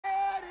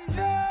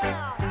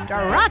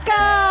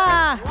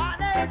Daraka!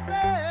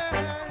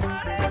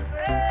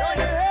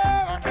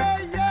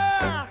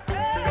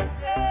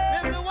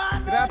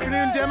 Good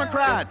afternoon,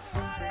 Democrats.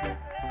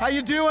 How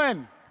you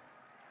doing?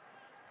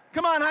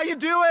 Come on, how you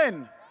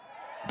doing?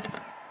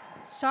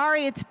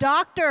 Sorry, it's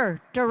Dr.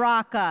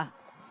 Daraka.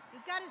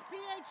 He's got his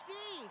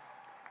PhD.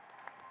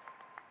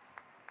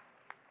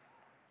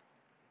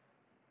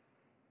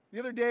 The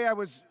other day I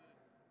was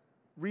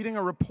reading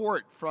a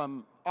report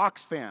from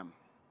Oxfam.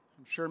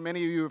 I'm sure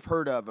many of you have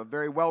heard of, a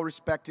very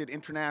well-respected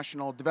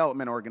international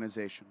development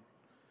organization.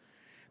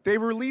 They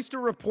released a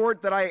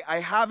report that I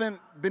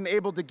haven't been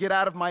able to get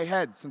out of my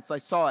head since I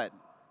saw it.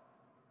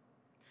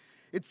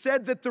 It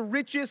said that the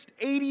richest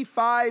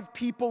 85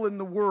 people in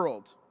the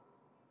world,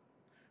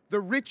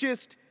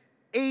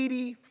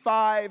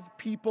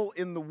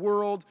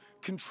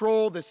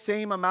 control the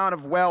same amount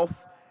of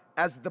wealth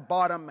as the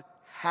bottom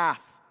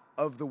half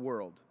of the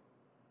world.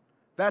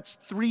 That's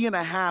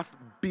 3.5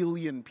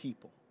 billion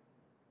people.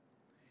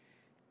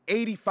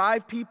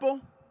 85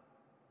 people,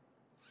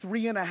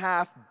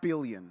 3.5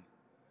 billion.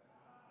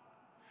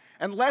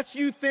 Unless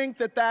you think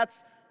that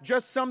that's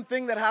just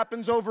something that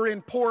happens over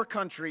in poor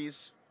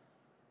countries,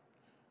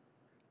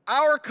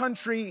 our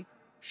country,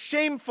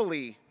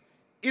 shamefully,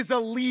 is a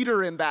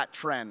leader in that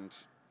trend.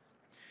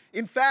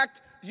 In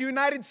fact, the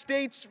United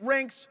States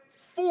ranks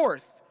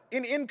 4th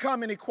in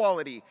income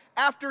inequality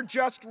after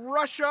just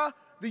Russia,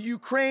 the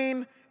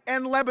Ukraine,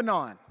 and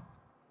Lebanon.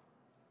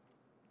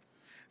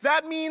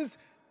 That means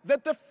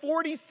that the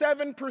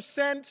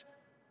 47%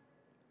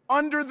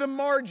 under the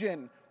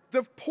margin,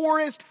 the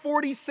poorest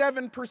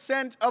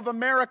 47% of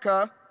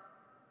America,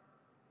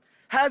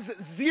 has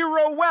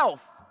zero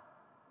wealth.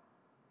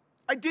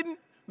 I didn't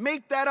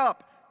make that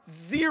up.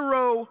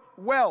 Zero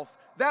wealth.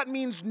 That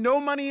means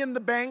no money in the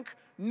bank,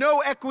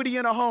 no equity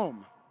in a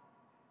home.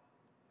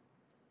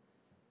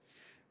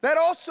 That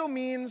also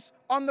means,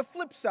 on the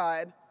flip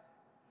side,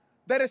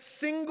 that a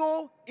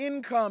single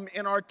income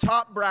in our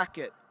top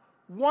bracket,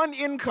 one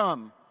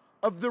income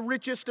of the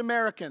richest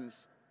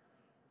Americans,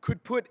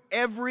 could put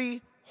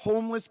every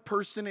homeless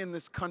person in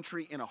this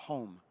country in a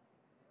home.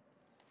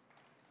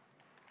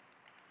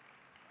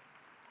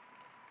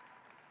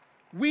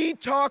 We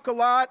talk a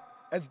lot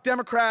as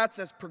Democrats,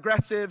 as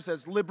progressives,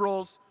 as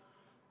liberals,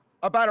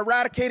 about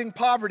eradicating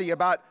poverty,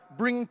 about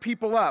bringing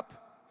people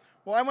up.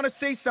 Well, I want to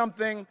say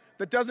something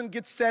that doesn't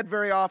get said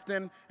very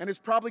often and is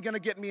probably going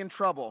to get me in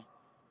trouble.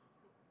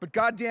 But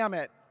God damn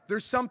it,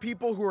 there's some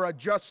people who are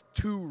just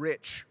too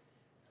rich.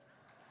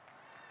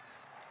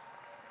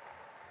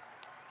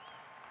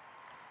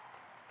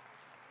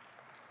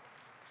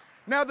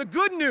 Now, the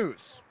good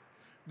news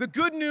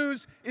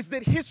is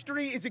that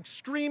history is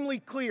extremely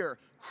clear,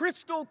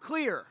 crystal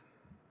clear,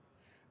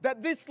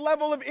 that this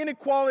level of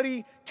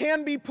inequality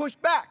can be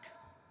pushed back,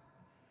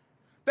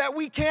 that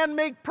we can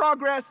make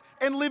progress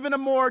and live in a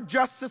more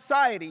just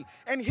society.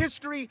 And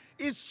history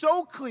is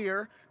so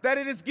clear that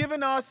it has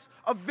given us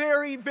a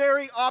very,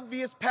 very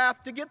obvious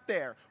path to get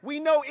there.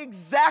 We know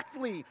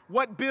exactly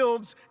what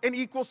builds an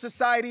equal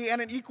society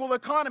and an equal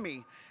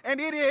economy, and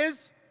it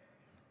is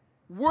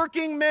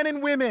working men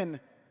and women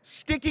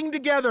sticking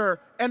together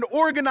and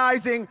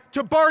organizing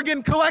to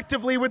bargain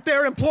collectively with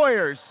their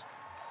employers.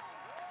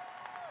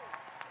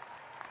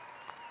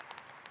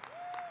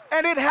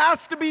 And it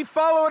has to be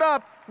followed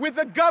up with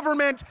a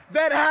government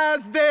that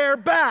has their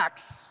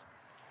backs.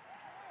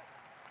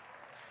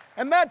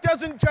 And that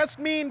doesn't just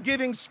mean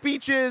giving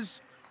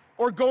speeches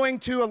or going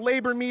to a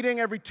labor meeting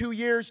every 2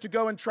 years to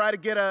go and try to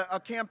get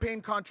a campaign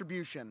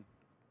contribution.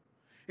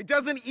 It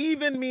doesn't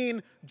even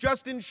mean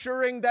just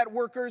ensuring that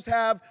workers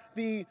have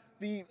the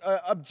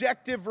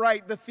objective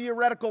right, the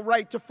theoretical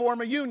right to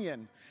form a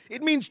union.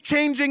 It means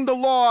changing the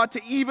law to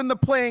even the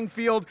playing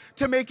field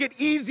to make it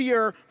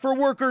easier for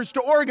workers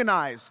to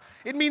organize.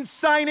 It means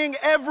signing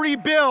every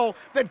bill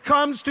that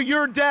comes to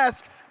your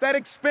desk that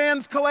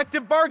expands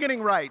collective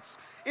bargaining rights.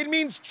 It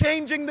means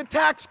changing the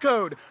tax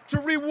code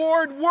to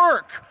reward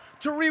work,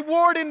 to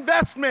reward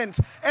investment,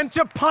 and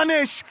to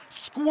punish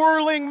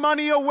squirreling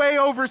money away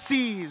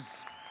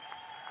overseas.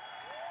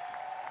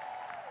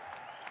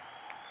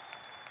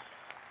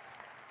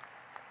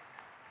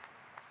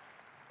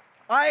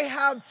 I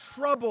have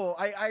trouble,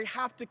 I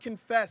have to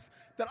confess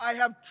that I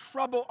have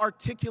trouble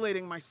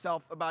articulating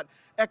myself about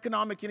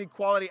economic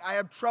inequality. I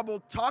have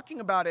trouble talking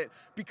about it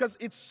because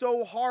it's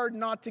so hard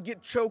not to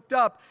get choked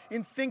up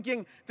in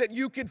thinking that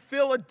you could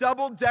fill a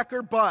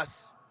double-decker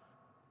bus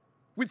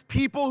with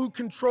people who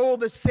control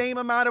the same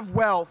amount of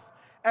wealth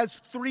as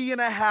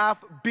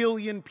 3.5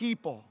 billion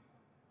people.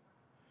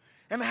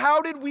 And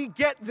how did we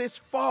get this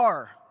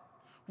far?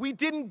 We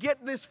didn't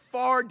get this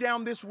far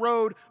down this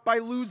road by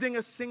losing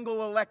a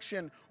single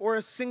election or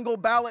a single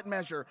ballot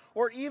measure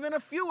or even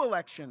a few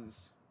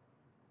elections.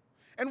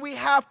 And we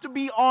have to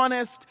be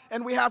honest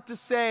and we have to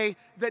say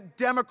that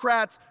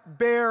Democrats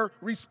bear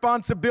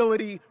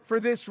responsibility for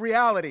this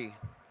reality.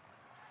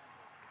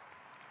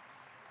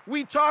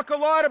 We talk a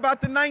lot about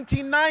the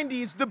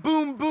 1990s, the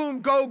boom, boom,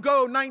 go,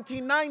 go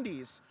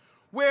 1990s.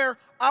 where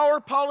our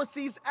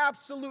policies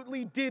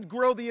absolutely did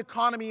grow the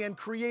economy and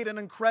create an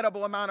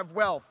incredible amount of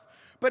wealth.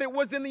 But it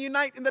was in the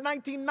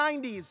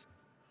 1990s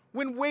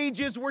when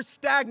wages were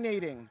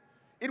stagnating.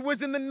 It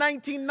was in the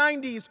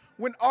 1990s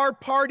when our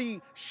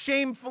party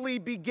shamefully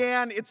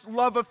began its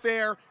love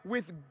affair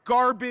with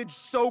garbage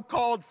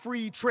so-called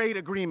free trade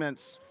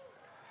agreements.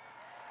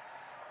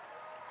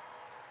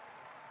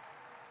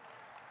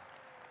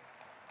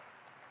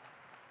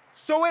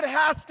 So it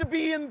has to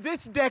be in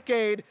this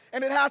decade,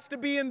 and it has to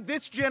be in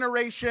this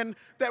generation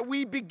that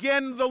we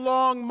begin the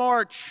long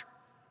march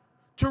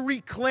to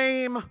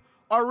reclaim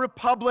our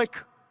republic,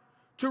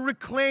 to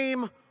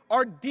reclaim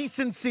our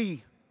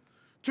decency,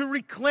 to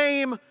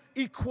reclaim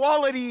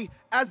equality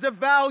as a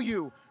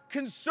value.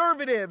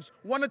 Conservatives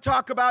want to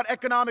talk about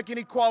economic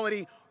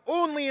inequality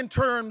only in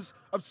terms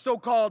of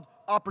so-called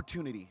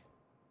opportunity.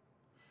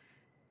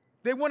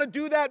 They want to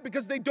do that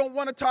because they don't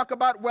want to talk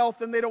about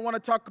wealth, and they don't want to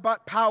talk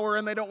about power,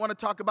 and they don't want to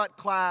talk about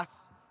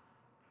class.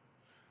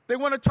 They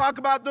want to talk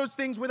about those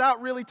things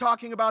without really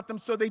talking about them,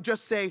 so they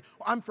just say,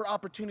 I'm for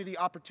opportunity,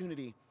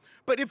 opportunity.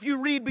 But if you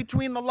read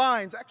between the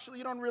lines, actually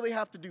you don't really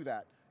have to do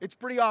that. It's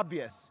pretty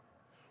obvious.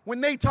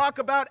 When they talk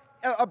about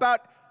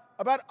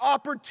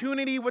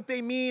opportunity, what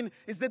they mean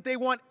is that they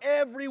want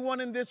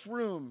everyone in this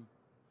room,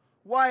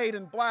 white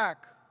and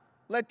black,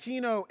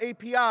 Latino,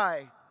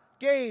 API,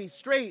 gay,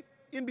 straight,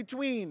 in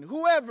between,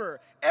 whoever,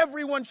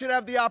 everyone should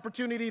have the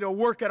opportunity to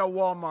work at a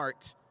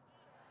Walmart.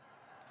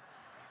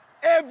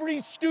 Every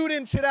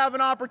student should have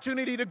an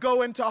opportunity to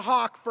go into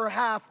Hawk for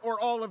half or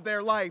all of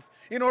their life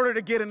in order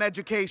to get an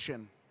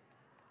education.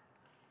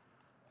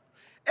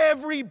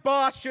 Every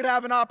boss should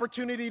have an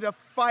opportunity to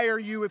fire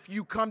you if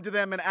you come to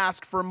them and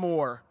ask for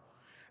more.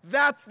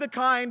 That's the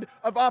kind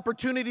of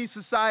opportunity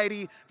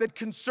society that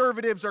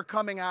conservatives are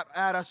coming at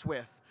us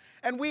with.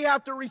 And we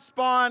have to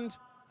respond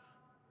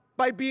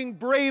by being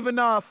brave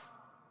enough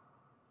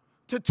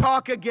to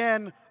talk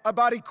again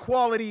about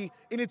equality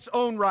in its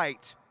own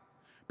right.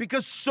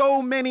 Because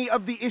so many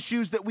of the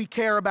issues that we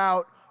care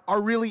about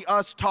are really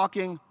us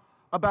talking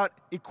about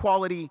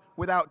equality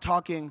without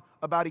talking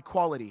about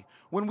equality.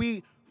 When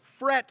we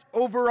fret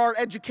over our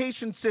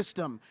education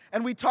system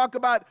and we talk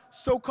about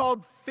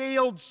so-called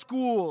failed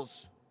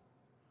schools,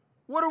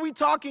 what are we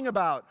talking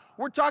about?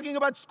 We're talking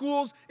about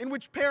schools in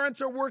which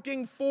parents are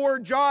working 4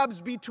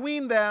 jobs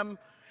between them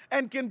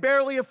and can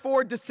barely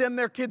afford to send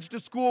their kids to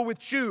school with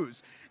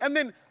shoes. And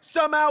then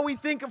somehow we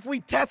think if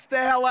we test the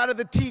hell out of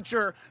the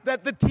teacher,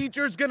 that the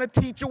teacher's gonna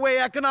teach away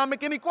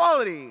economic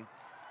inequality.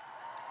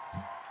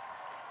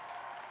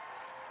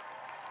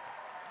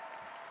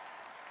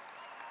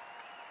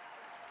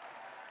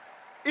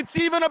 It's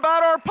even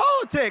about our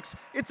politics.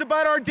 It's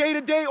about our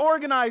day-to-day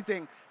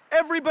organizing.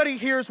 Everybody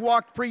here has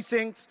walked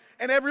precincts,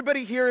 and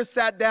everybody here has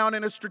sat down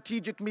in a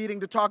strategic meeting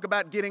to talk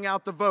about getting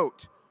out the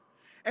vote.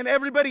 And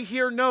everybody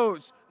here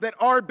knows that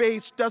our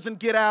base doesn't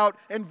get out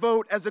and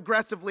vote as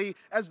aggressively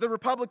as the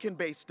Republican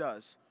base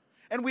does.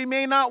 And we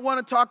may not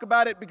want to talk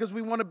about it because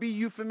we want to be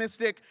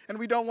euphemistic and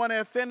we don't want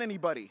to offend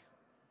anybody.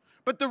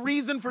 But the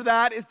reason for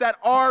that is that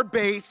our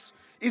base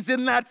is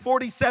in that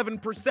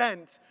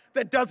 47%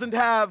 that doesn't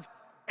have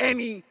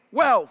any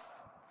wealth.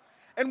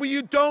 And when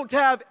you don't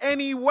have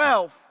any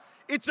wealth,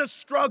 it's a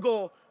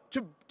struggle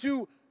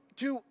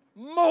to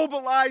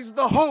mobilize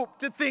the hope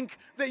to think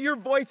that your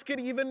voice can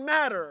even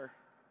matter.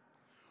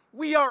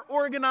 We are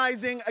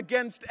organizing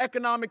against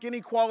economic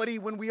inequality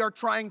when we are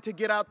trying to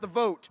get out the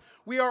vote.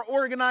 We are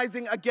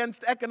organizing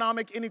against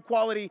economic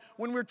inequality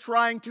when we're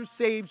trying to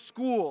save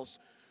schools.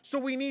 So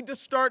we need to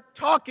start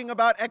talking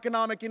about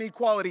economic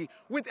inequality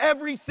with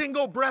every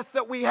single breath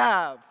that we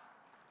have.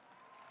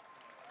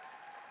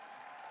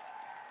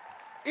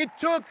 It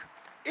took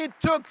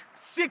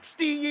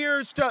 60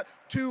 years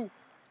to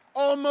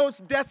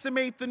almost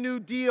decimate the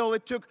New Deal.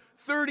 It took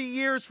 30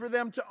 years for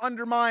them to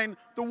undermine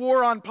the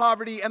war on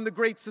poverty and the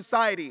Great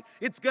Society.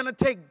 It's gonna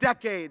take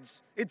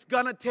decades. It's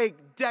gonna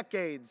take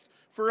decades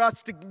for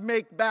us to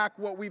make back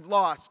what we've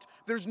lost.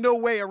 There's no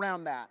way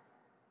around that.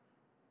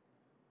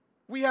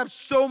 We have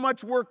so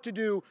much work to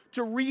do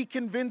to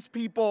reconvince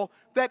people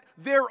that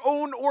their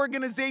own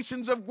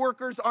organizations of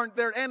workers aren't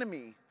their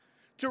enemy.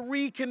 To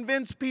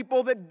reconvince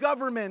people that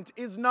government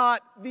is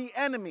not the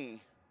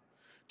enemy.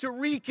 To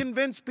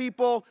reconvince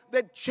people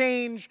that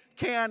change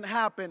can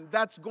happen.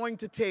 That's going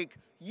to take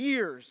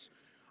years.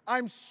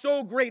 I'm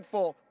so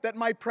grateful that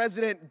my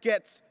president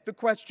gets the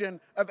question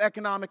of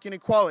economic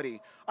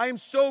inequality. I am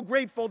so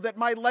grateful that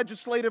my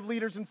legislative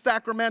leaders in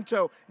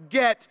Sacramento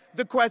get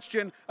the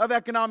question of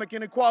economic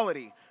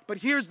inequality. But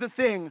here's the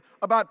thing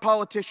about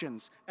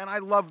politicians, and I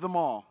love them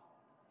all.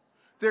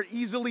 They're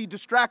easily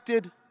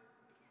distracted.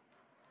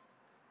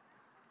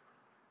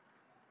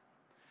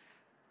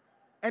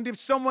 And if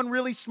someone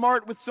really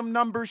smart with some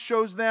numbers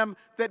shows them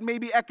that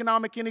maybe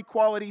economic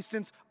inequality,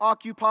 since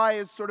Occupy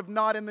is sort of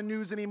not in the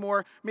news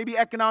anymore, maybe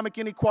economic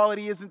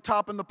inequality isn't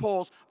topping the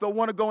polls, they'll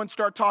want to go and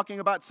start talking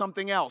about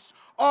something else.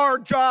 Our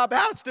job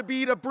has to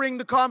be to bring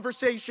the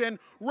conversation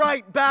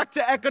right back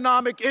to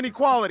economic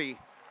inequality.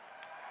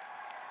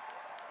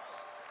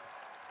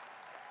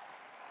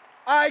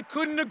 I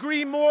couldn't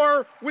agree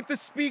more with the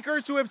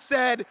speakers who have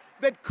said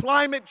that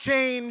climate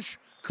change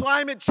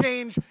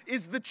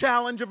is the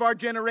challenge of our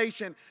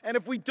generation. And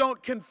if we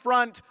don't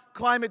confront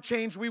climate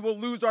change, we will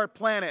lose our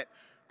planet.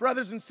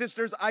 Brothers and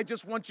sisters, I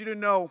just want you to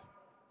know,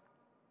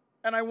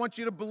 and I want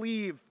you to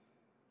believe,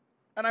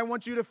 and I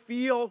want you to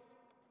feel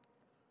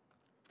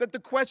that the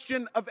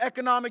question of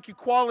economic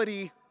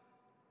equality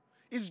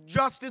is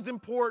just as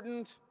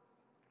important.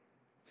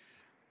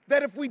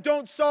 That if we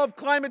don't solve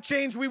climate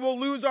change, we will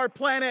lose our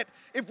planet.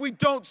 If we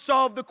don't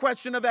solve the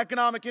question of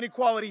economic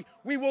inequality,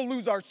 we will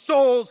lose our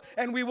souls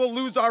and we will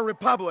lose our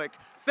republic.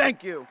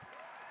 Thank you.